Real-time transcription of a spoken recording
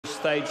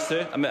stage,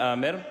 sir,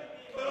 Madam,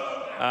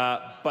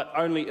 but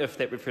only if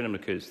that referendum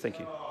occurs. Thank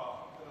you.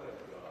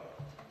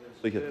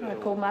 Speaker. I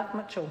call Mark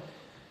Mitchell.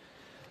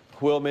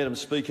 Well, Madam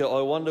Speaker,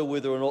 I wonder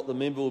whether or not the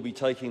member will be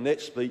taking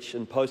that speech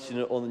and posting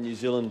it on the New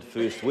Zealand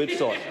First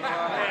website.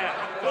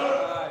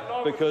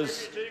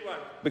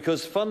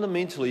 Because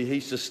fundamentally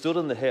he's just stood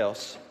in the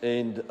House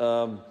and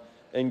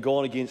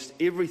gone against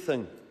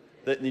everything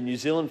that the New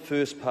Zealand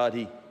First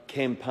Party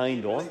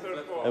campaigned on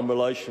in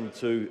relation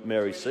to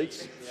Māori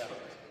seats.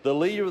 The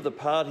leader of the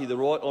party, the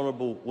Right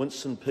Honourable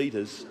Winston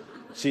Peters,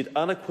 said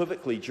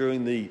unequivocally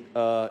during the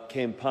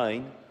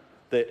campaign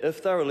that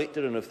if they're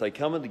elected and if they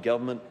come into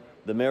government,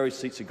 the Māori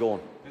seats are gone.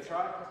 That's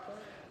right.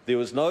 There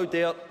was no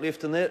doubt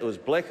left in that. It was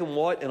black and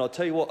white. And I'll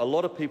tell you what, a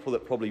lot of people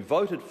that probably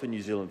voted for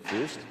New Zealand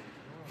First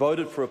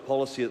voted for a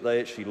policy that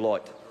they actually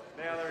liked.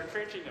 Now they're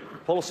entrenching them. A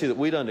policy that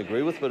we don't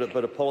agree with, but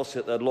a policy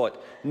that they'd liked.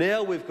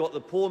 Now we've got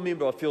the poor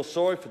member. I feel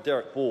sorry for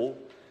Darroch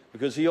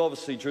because he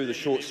obviously drew the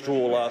short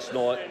straw last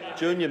night.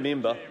 Junior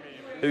member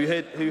who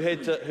had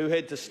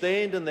to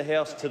stand in the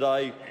House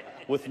today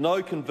with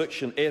no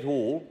conviction at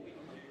all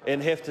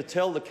and have to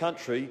tell the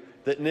country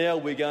that now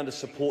we're going to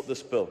support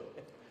this bill.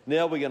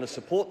 Now we're going to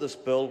support this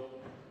bill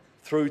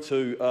through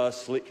to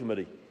Select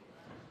Committee,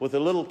 with a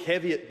little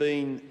caveat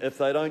being if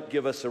they don't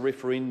give us a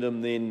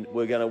referendum, then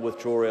we're going to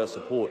withdraw our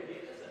support.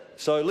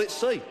 So let's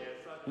see.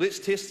 Let's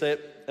test that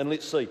and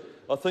let's see.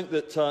 I think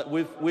that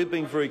we've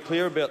been very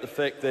clear about the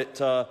fact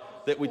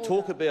that we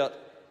talk about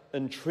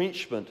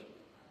entrenchment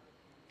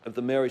of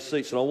the Māori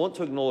seats, and I want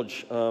to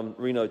acknowledge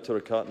Reno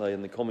Turakatne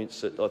and the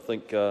comments that I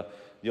think the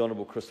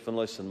Honourable Chris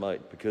Finlayson made,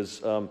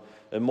 because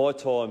in my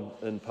time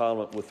in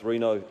Parliament with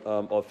Reno,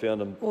 I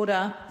found him...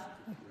 Order.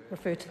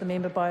 Refer to the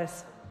member by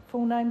his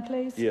full name,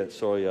 please. Yeah,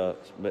 sorry,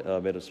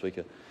 Madam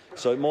Speaker.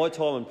 So my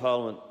time in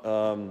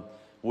Parliament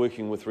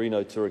working with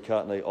Reno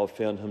Turakatne, I've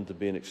found him to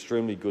be an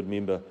extremely good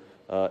member,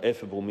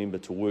 affable member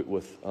to work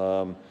with,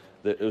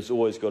 that has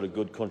always got a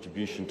good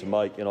contribution to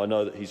make, and I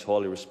know that he's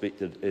highly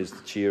respected as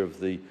the chair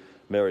of the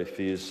Māori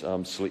Affairs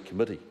Select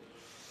Committee.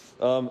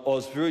 I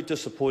was very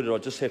disappointed, I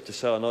just have to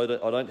say, I know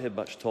that I don't have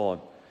much time,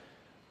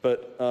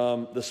 but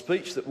the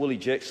speech that Willie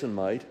Jackson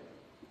made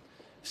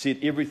said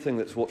everything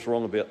that's what's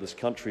wrong about this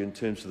country in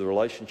terms of the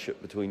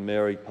relationship between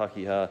Māori,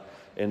 Pākehā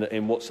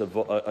and what's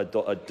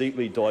a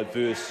deeply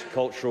diverse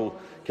cultural...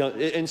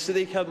 And so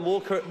there comes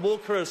more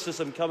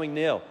criticism coming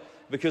now,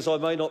 because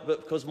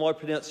because my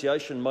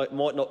pronunciation might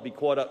not be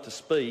quite up to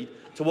speed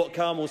to what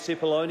Carmel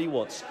Sepuloni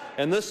wants.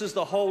 And this is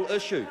the whole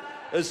issue,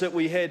 is that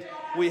we had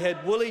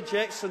Willie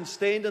Jackson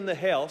stand in the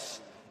House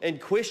and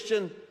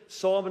question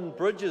Simon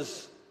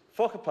Bridges'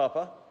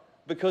 whakapapa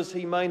because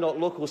he may not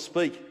look or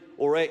speak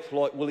or act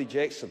like Willie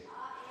Jackson.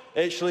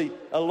 Actually,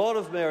 a lot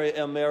of our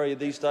Māori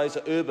these days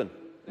are urban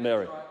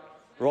Māori,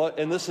 right?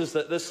 And this is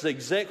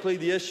exactly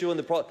the issue.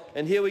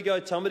 And here we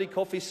go, Tamati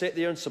Coffey sat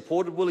there and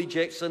supported Willie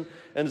Jackson,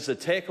 and his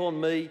attack on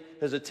me,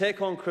 his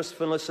attack on Chris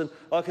Finlayson.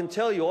 I can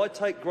tell you, I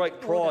take great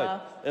pride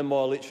in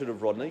my electorate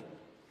of Rodney.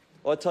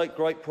 I take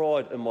great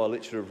pride in my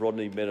electorate of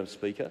Rodney, Madam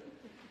Speaker,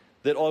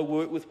 that I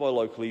work with my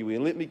local iwi.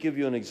 And let me give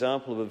you an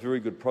example of a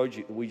very good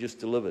project that we just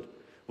delivered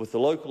with the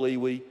local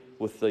iwi,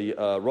 with the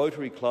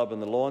Rotary Club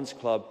and the Lions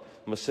Club,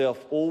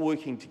 myself, all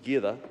working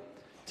together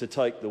to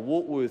take the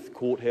Wartworth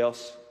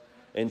Courthouse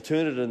and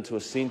turn it into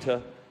a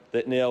centre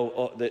that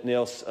now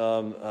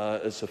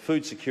is a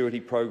food security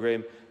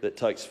program that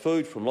takes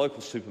food from local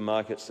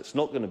supermarkets that's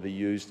not going to be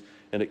used,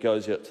 and it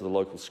goes out to the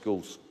local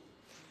schools.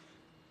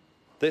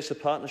 That's a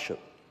partnership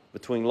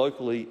between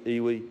local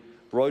iwi,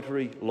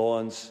 Rotary,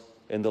 Lions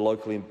and the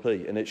local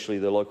MP, and actually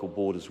the local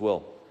board as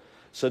well.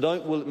 So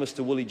don't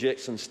Mr Willie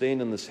Jackson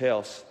stand in this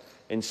House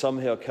and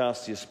somehow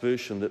cast the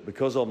aspersion that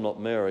because I'm not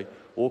Māori,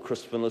 or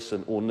Chris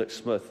Finlayson or Nick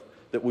Smith,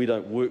 that we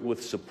don't work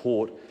with,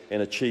 support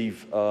and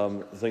achieve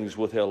things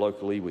with our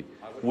local iwi.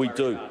 We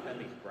do.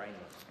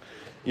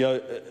 You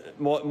know,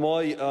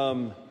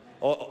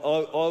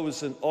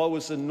 I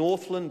was in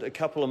Northland a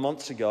couple of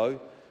months ago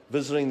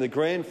visiting the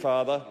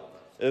grandfather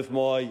of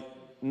my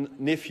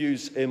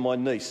nephews and my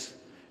niece.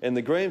 And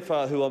the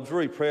grandfather, who I'm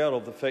very proud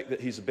of the fact that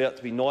he's about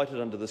to be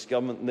knighted under this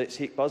government, and that's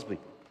Heck Busby.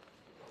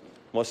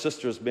 My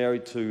sister is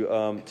married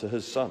to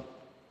his son.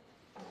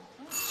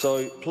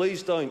 So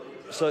please don't.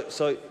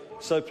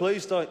 So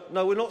please don't.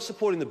 No, we're not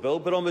supporting the bill,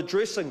 but I'm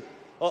addressing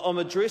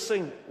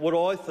what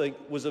I think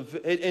was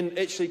and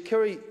actually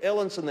Kerry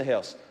Allen's in the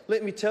House.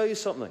 Let me tell you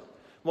something.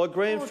 My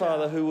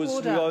grandfather, who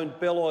owned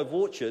Bellive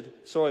Orchard,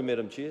 sorry,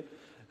 Madam Chair,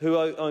 who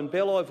owned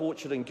Bellive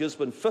Orchard in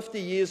Gisborne 50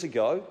 years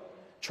ago,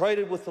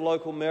 traded with the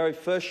local Māori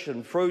fish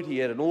and fruit. He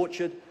had an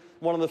orchard.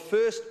 One of the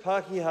first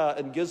Pākehā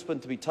in Gisborne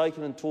to be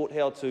taken and taught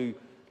how to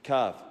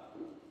carve.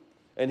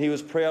 And he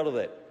was proud of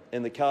that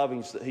and the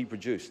carvings that he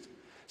produced.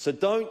 So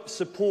don't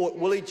support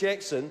Willie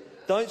Jackson.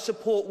 Don't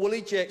support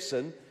Willie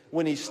Jackson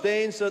when he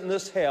stands in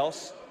this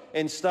House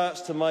and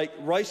starts to make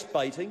race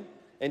baiting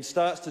and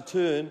starts to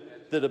turn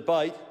the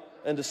debate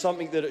into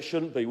something that it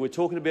shouldn't be. We're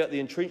talking about the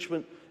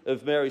entrenchment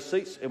of Māori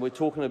seats, and we're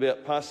talking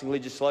about passing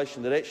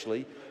legislation that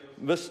actually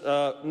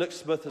Nick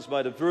Smith has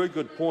made a very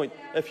good point.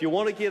 If you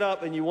want to get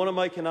up and you want to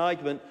make an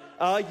argument,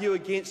 argue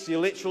against the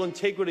Electoral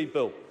Integrity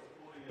Bill,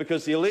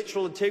 because the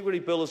Electoral Integrity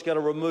Bill is going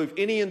to remove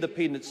any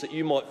independence that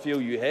you might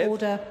feel you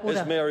have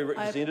as Maori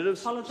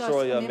representatives.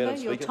 Sorry, Madam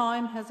Speaker. Your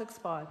time has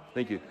expired.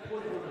 Thank you.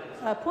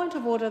 Point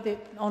of order, the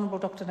Honourable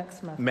Dr Nick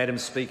Smith. Madam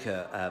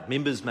Speaker,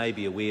 members may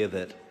be aware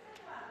that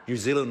New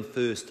Zealand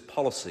First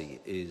policy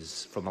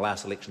is, from the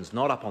last elections,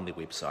 not up on their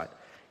website,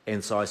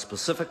 and so I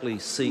specifically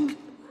seek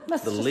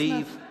the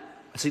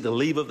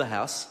leave of the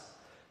House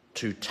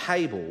to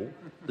table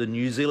the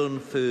New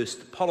Zealand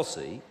First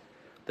policy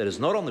that is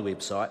not on the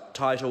website,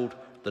 titled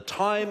 "The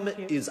Time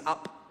is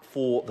Up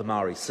for the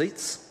Māori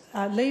Seats."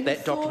 Leave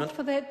it sought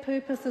for that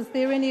purpose. Is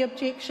there any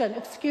objection?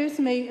 Excuse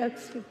me.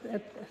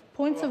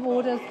 Points of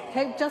order.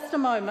 Just a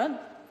moment.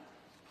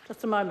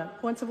 Just a moment.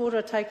 Points of order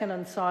are taken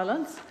in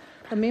silence.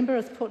 The member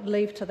has put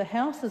leave to the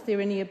House. Is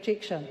there any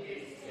objection?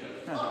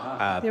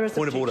 There is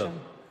point of order.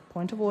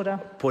 Point of order.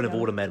 Point of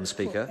order, Madam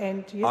Speaker.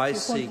 And yes, I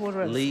seek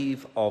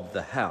leave of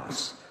the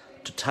House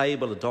to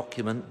table a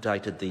document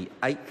dated the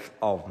 8th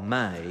of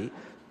May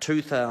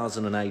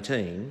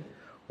 2018,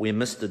 where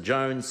Mr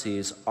Jones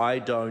says, "I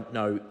don't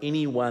know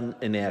anyone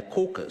in our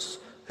caucus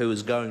who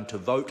is going to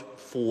vote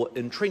for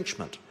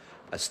entrenchment,"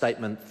 a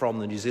statement from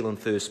the New Zealand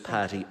First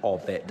Party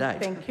of that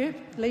date. Thank you.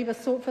 Leave is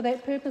sought for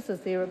that purpose.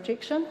 Is there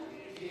objection?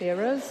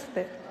 There is.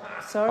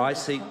 I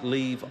seek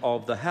leave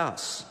of the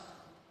House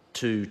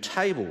to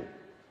table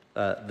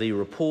the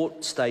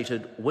report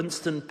stated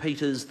Winston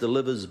Peters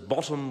delivers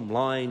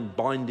bottom-line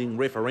binding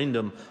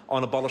referendum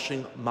on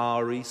abolishing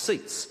Māori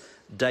seats,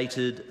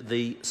 dated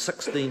the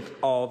 16th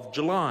of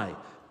July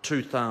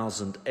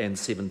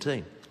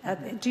 2017.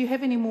 Do you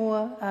have any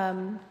more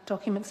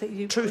documents that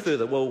you... Two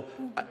further. Well,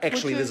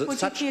 actually,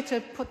 would you care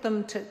to put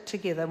them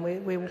together?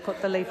 And we will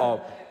put the leave...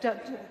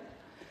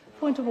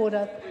 Point of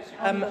order.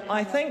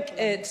 I think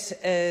it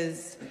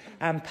is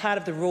part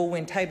of the rule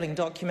when tabling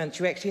documents,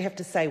 you actually have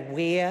to say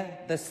where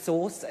the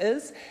source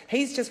is.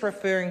 He's just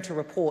referring to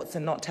reports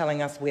and not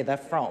telling us where they're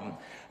from.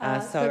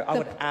 So I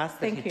would ask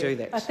that you do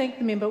that. I thank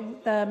the member.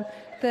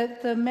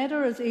 The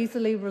matter is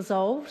easily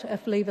resolved.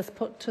 If leave is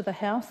put to the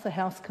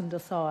House can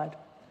decide.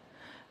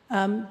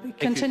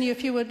 Continue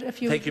if you would.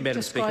 Thank you,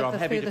 Madam Speaker. I'm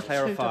happy to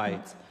clarify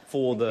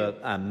for the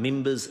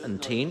members'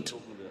 intent.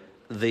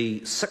 The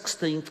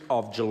 16th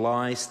of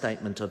July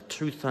statement of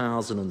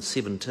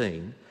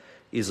 2017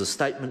 is a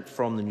statement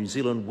from the New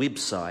Zealand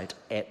website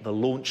at the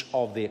launch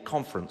of their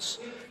conference,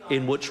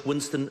 in which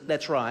Winston,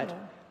 that's right,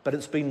 but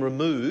it's been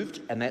removed,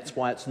 and that's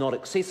why it's not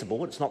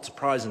accessible. It's not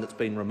surprising it's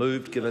been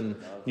removed, given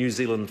New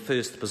Zealand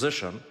First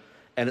position,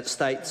 and it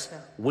states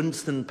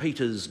Winston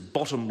Peters'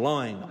 bottom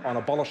line on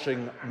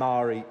abolishing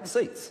Māori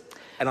seats.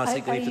 And I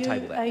seek leave to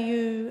table that. Are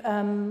you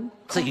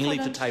seeking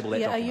leave to table that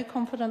document. Are you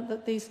confident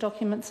that these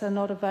documents are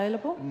not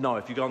available? No,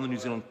 if you go on the New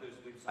Zealand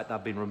website,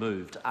 they've been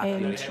removed after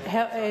the election.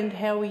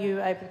 How were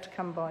you able to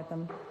come by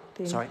them?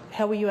 Then? Sorry?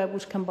 How were you able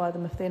to come by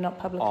them if they're not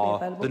publicly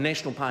available? The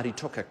National Party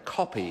took a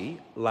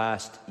copy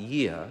last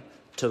year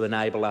to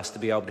enable us to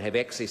be able to have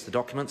access to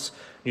documents.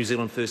 New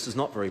Zealand First is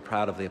not very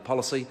proud of their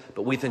policy,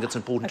 but we think it's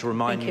important to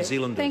remind New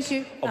Zealanders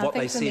of what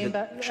they said.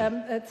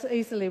 It's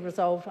easily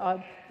resolved.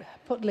 I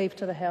put leave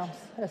to the House.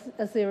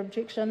 Is there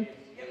objection?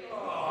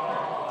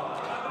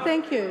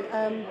 Thank you.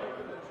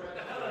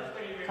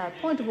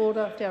 Point of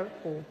order, Darroch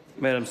Ball.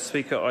 Madam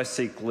Speaker, I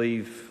seek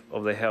leave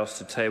of the House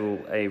to table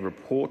a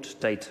report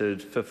dated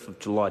 5th of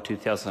July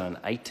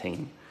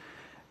 2018,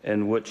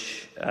 in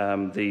which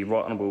the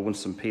Right Honourable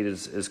Winston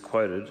Peters is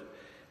quoted,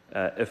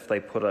 if they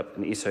put up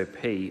an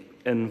SOP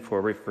in for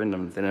a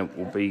referendum, then it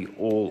will be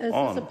all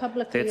on.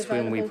 That's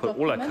when we put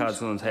all our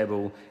cards on the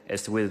table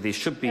as to whether there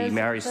should be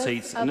Māori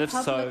seats, and if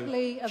so,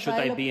 should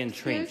they be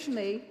entrenched? Excuse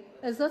me,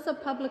 is this a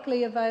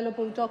publicly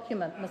available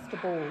document,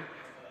 Mr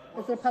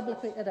Ball? Is it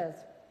publicly? It is.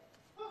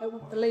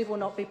 The leave will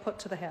not be put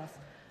to the House.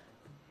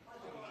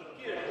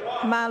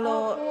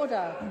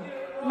 Order.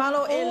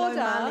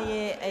 Order.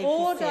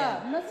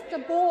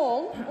 Mr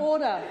Ball.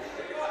 Order.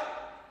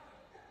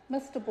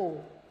 Mr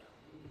Ball.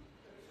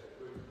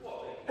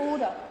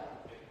 Order.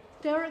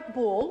 Darroch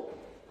Ball,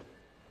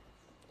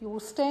 you will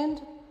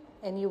stand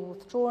and you will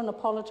withdraw and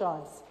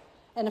apologise.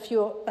 And if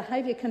your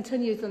behaviour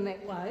continues in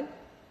that way,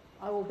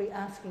 I will be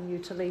asking you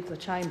to leave the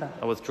chamber.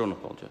 I withdraw and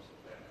apologise.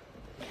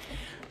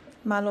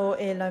 Malo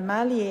e lo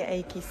mali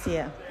e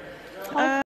kisia.